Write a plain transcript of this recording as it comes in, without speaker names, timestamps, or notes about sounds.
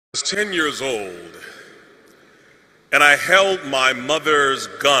was 10 years old, and I held my mother's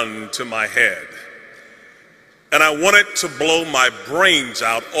gun to my head, and I wanted to blow my brains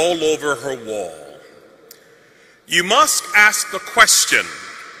out all over her wall. You must ask the question,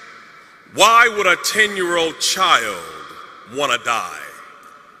 why would a 10-year-old child want to die?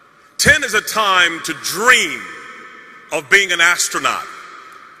 10 is a time to dream of being an astronaut,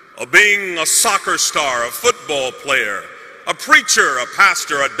 of being a soccer star, a football player, a preacher, a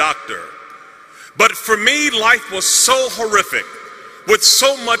pastor, a doctor. But for me, life was so horrific, with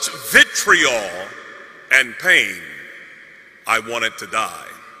so much vitriol and pain, I wanted to die.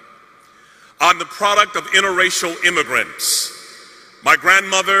 I'm the product of interracial immigrants. My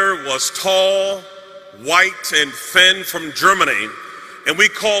grandmother was tall, white, and thin from Germany, and we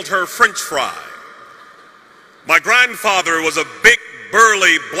called her French fry. My grandfather was a big,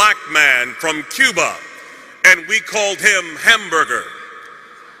 burly black man from Cuba, and we called him Hamburger.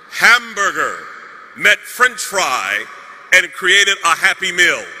 Hamburger met French fry and created a Happy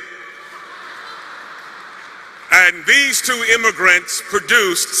Meal. And these two immigrants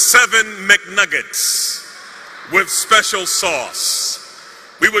produced 7 McNuggets with special sauce.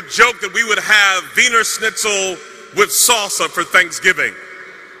 We would joke that we would have Wiener Schnitzel with salsa for Thanksgiving.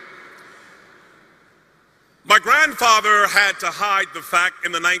 My grandfather had to hide the fact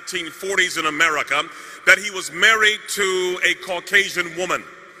in the 1940s in America that he was married to a Caucasian woman.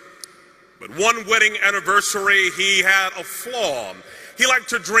 But one wedding anniversary, he had a flaw. He liked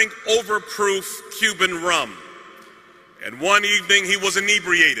to drink overproof Cuban rum. And one evening he was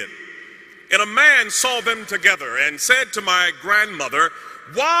inebriated. And a man saw them together and said to my grandmother,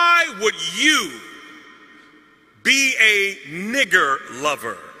 "Why would you be a nigger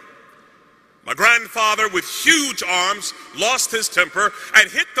lover?" My grandfather, with huge arms, lost his temper and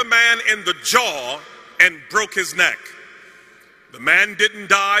hit the man in the jaw and broke his neck. The man didn't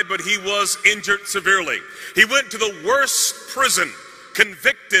die, but he was injured severely. He went to the worst prison,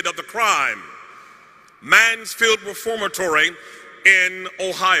 convicted of the crime, Mansfield Reformatory in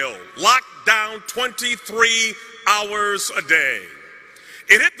Ohio, locked down 23 hours a day.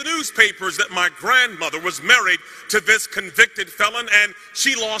 It hit the newspapers that my grandmother was married to this convicted felon, and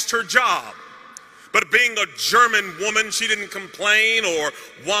she lost her job. But being a German woman, she didn't complain or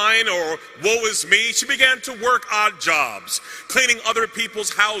whine or woe is me. She began to work odd jobs, cleaning other people's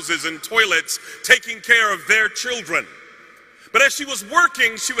houses and toilets, taking care of their children. But as she was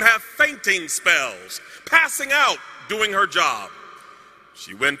working, she would have fainting spells, passing out doing her job.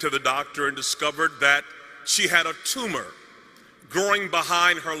 She went to the doctor and discovered that she had a tumor growing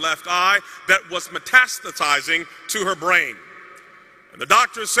behind her left eye that was metastasizing to her brain. And the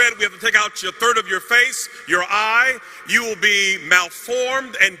doctor said, "We have to take out a third of your face, your eye. You will be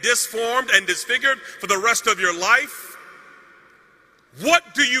malformed and disformed and disfigured for the rest of your life."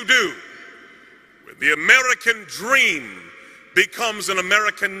 What do you do when the American dream becomes an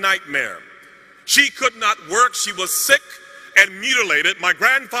American nightmare? She could not work. She was sick and mutilated. My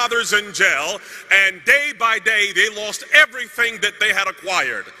grandfather's in jail, and day by day they lost everything that they had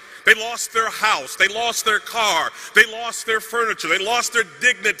acquired. They lost their house, they lost their car, they lost their furniture, they lost their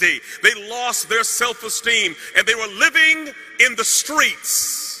dignity, they lost their self-esteem, and they were living in the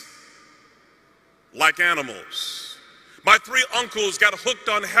streets like animals. My 3 uncles got hooked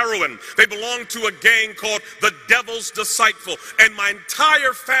on heroin. They belonged to a gang called the Devil's Disciple, and my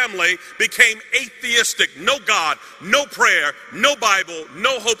entire family became atheistic. No God, no prayer, no Bible,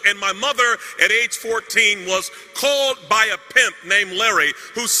 no hope. And my mother at age 14 was called by a pimp named Larry,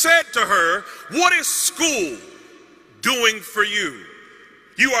 who said to her, "What is school doing for you?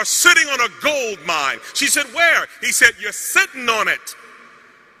 You are sitting on a gold mine." She said, "Where?" He said, "You're sitting on it."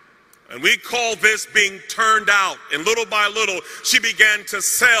 And we call this being turned out. And little by little, she began to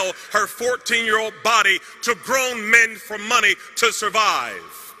sell her 14-year-old body to grown men for money to survive.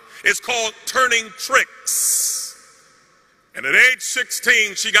 It's called turning tricks. And at age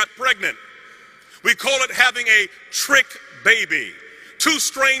 16, she got pregnant. We call it having a trick baby. 2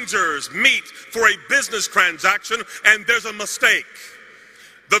 strangers meet for a business transaction, and there's a mistake.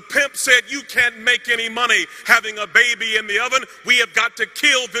 The pimp said, "You can't make any money having a baby in the oven. We have got to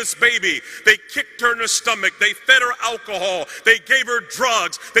kill this baby." They kicked her in the stomach. They fed her alcohol. They gave her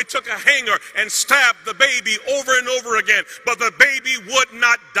drugs. They took a hanger and stabbed the baby over and over again. But the baby would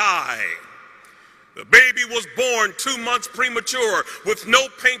not die. The baby was born 2 months premature with no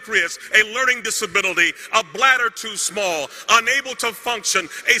pancreas, a learning disability, a bladder too small, unable to function,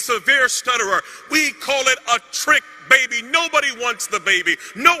 a severe stutterer. We call it a trick baby. Nobody wants the baby.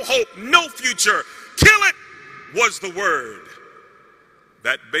 No hope, no future. Kill it was the word.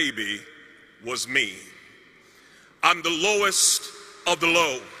 That baby was me. I'm the lowest of the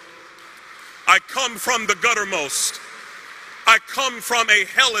low. I come from the guttermost. I come from a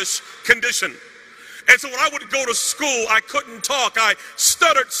hellish condition. And so when I would go to school, I couldn't talk. I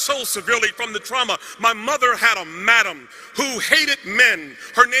stuttered so severely from the trauma. My mother had a madam who hated men.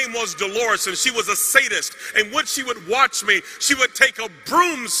 Her name was Dolores, and she was a sadist. And when she would watch me, she would take a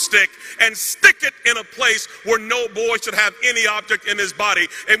broomstick and stick it in a place where no boy should have any object in his body.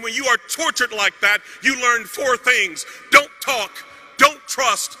 And when you are tortured like that, you learn 4 things. Don't talk, don't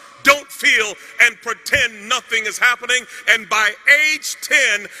trust, don't feel, and pretend nothing is happening. And by age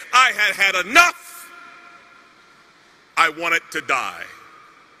 10, I had had enough. I wanted to die.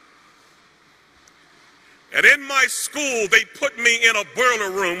 And in my school, they put me in a boiler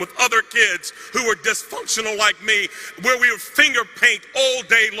room with other kids who were dysfunctional like me, where we would finger paint all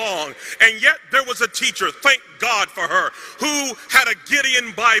day long. And yet there was a teacher, thank God for her, who had a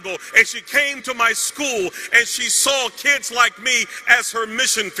Gideon Bible, and she came to my school and she saw kids like me as her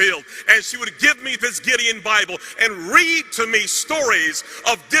mission field. And she would give me this Gideon Bible and read to me stories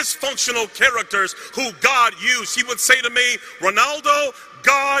of dysfunctional characters who God used. She would say to me, Ronaldo,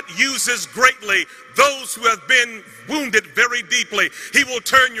 God uses greatly those who have been wounded very deeply. He will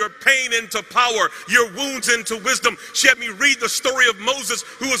turn your pain into power, your wounds into wisdom. She had me read the story of Moses,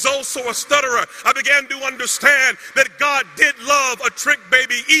 who was also a stutterer. I began to understand that God did love a trick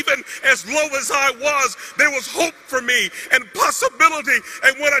baby. Even as low as I was, there was hope for me and possibility.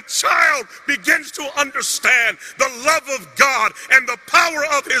 And when a child begins to understand the love of God and the power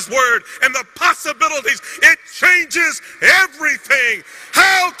of His Word and the possibilities, it changes everything.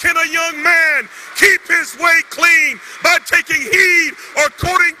 How can a young man keep his way clean? By taking heed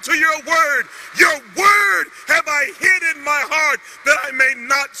according to your word. Your word have I hid in my heart that I may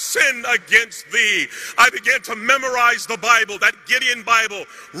not sin against thee. I began to memorize the Bible, that Gideon Bible,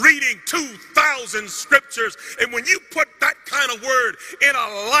 reading 2,000 scriptures. And when you put that kind of word in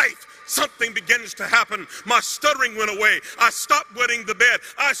a life, something begins to happen. My stuttering went away. I stopped wetting the bed.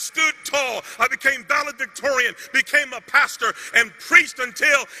 I stood tall. I became valedictorian, became a pastor, and preached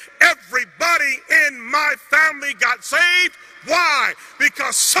until everybody in my family got saved. Why?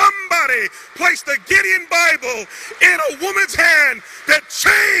 Because somebody placed the Gideon Bible in a woman's hand that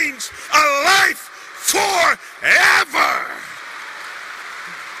changed a life forever.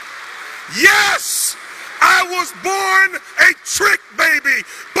 Yes, I was born a trick baby,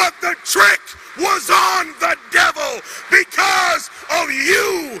 but the trick was on the devil because